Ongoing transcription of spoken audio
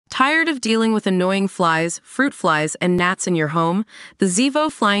Tired of dealing with annoying flies, fruit flies, and gnats in your home? The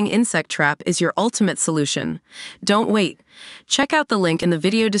Zevo Flying Insect Trap is your ultimate solution. Don't wait. Check out the link in the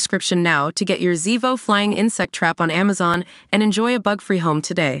video description now to get your Zevo Flying Insect Trap on Amazon and enjoy a bug-free home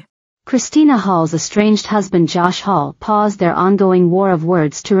today. Christina Hall's estranged husband Josh Hall paused their ongoing war of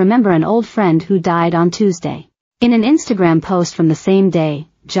words to remember an old friend who died on Tuesday. In an Instagram post from the same day,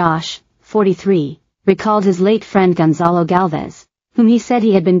 Josh, 43, recalled his late friend Gonzalo Galvez, whom he said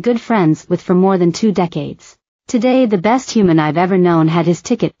he had been good friends with for more than 2 decades. "Today the best human I've ever known had his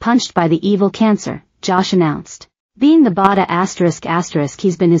ticket punched by the evil cancer," Josh announced. "Being the bada ****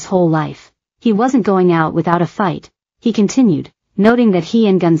 he's been his whole life. He wasn't going out without a fight," he continued, noting that he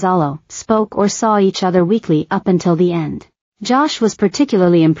and Gonzalo spoke or saw each other weekly up until the end. Josh was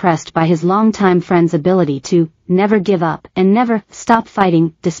particularly impressed by his longtime friend's ability to never give up and never stop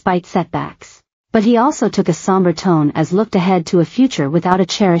fighting despite setbacks. But he also took a somber tone as looked ahead to a future without a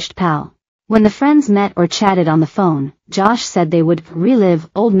cherished pal. When the friends met or chatted on the phone, Josh said they would relive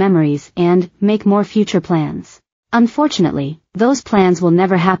old memories and make more future plans. "Unfortunately, those plans will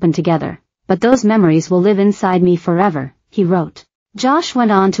never happen together, but those memories will live inside me forever," he wrote. Josh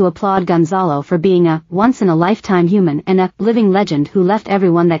went on to applaud Gonzalo for being a once-in-a-lifetime human and a living legend who left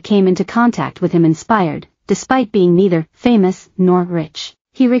everyone that came into contact with him inspired, despite being neither famous nor rich.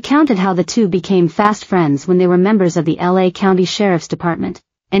 He recounted how the two became fast friends when they were members of the LA County Sheriff's Department,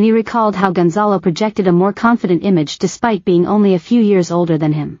 and he recalled how Gonzalo projected a more confident image despite being only a few years older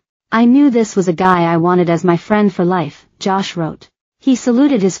than him. "I knew this was a guy I wanted as my friend for life," Josh wrote. He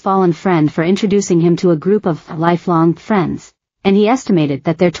saluted his fallen friend for introducing him to a group of lifelong friends, and he estimated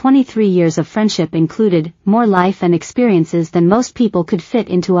that their 23 years of friendship included more life and experiences than most people could fit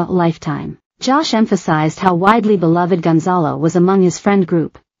into a lifetime. Josh emphasized how widely beloved Gonzalo was among his friend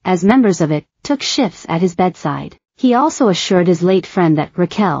group, as members of it took shifts at his bedside. He also assured his late friend that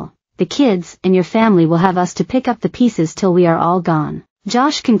 "Raquel, the kids, and your family will have us to pick up the pieces till we are all gone."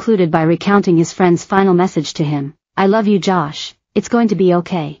 Josh concluded by recounting his friend's final message to him: "I love you, Josh, it's going to be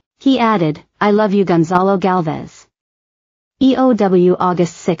okay." He added, "I love you, Gonzalo Galvez." EOW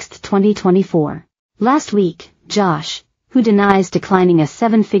August 6, 2024. Last week, Josh, who denies declining a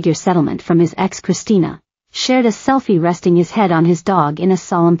 7-figure settlement from his ex Christina, shared a selfie resting his head on his dog in a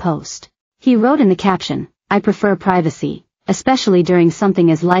solemn post. He wrote in the caption, "I prefer privacy, especially during something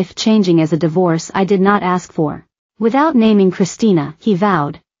as life-changing as a divorce I did not ask for." Without naming Christina, he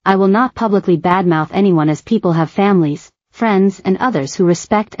vowed, "I will not publicly badmouth anyone as people have families, friends and others who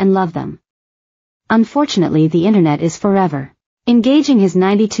respect and love them." Unfortunately, the internet is forever. Engaging his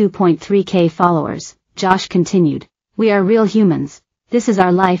 92.3K followers, Josh continued, "We are real humans. This is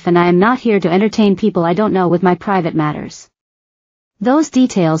our life and I am not here to entertain people I don't know with my private matters. Those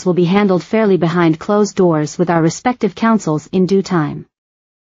details will be handled fairly behind closed doors with our respective counsels in due time.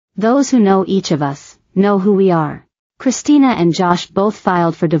 Those who know each of us, know who we are." Christina and Josh both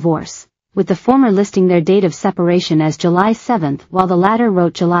filed for divorce, with the former listing their date of separation as July 7 while the latter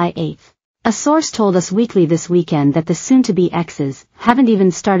wrote July 8. A source told Us Weekly this weekend that the soon-to-be exes haven't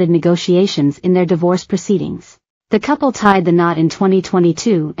even started negotiations in their divorce proceedings. The couple tied the knot in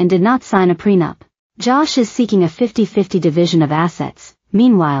 2022 and did not sign a prenup. Josh is seeking a 50-50 division of assets.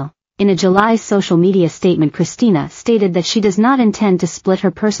 Meanwhile, in a July social media statement, Christina stated that she does not intend to split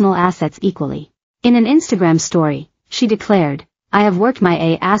her personal assets equally. In an Instagram story, she declared, "I have worked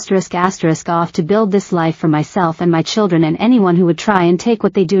my off to build this life for myself and my children, and anyone who would try and take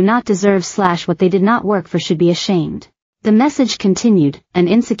what they do not deserve / what they did not work for should be ashamed." The message continued, "An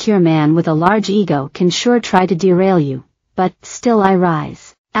insecure man with a large ego can sure try to derail you, but still I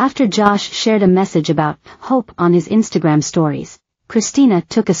rise." After Josh shared a message about hope on his Instagram stories, Christina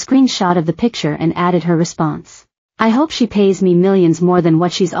took a screenshot of the picture and added her response. "I hope she pays me millions more than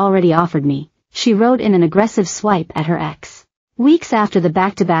what she's already offered me," she wrote in an aggressive swipe at her ex. Weeks after the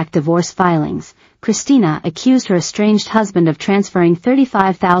back-to-back divorce filings, Christina accused her estranged husband of transferring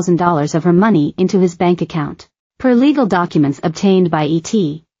 $35,000 of her money into his bank account. Per legal documents obtained by ET,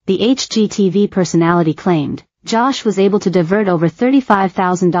 the HGTV personality claimed, "Josh was able to divert over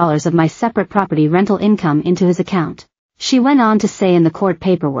 $35,000 of my separate property rental income into his account." She went on to say in the court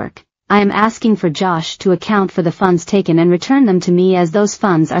paperwork, "I am asking for Josh to account for the funds taken and return them to me as those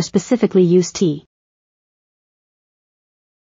funds are specifically used to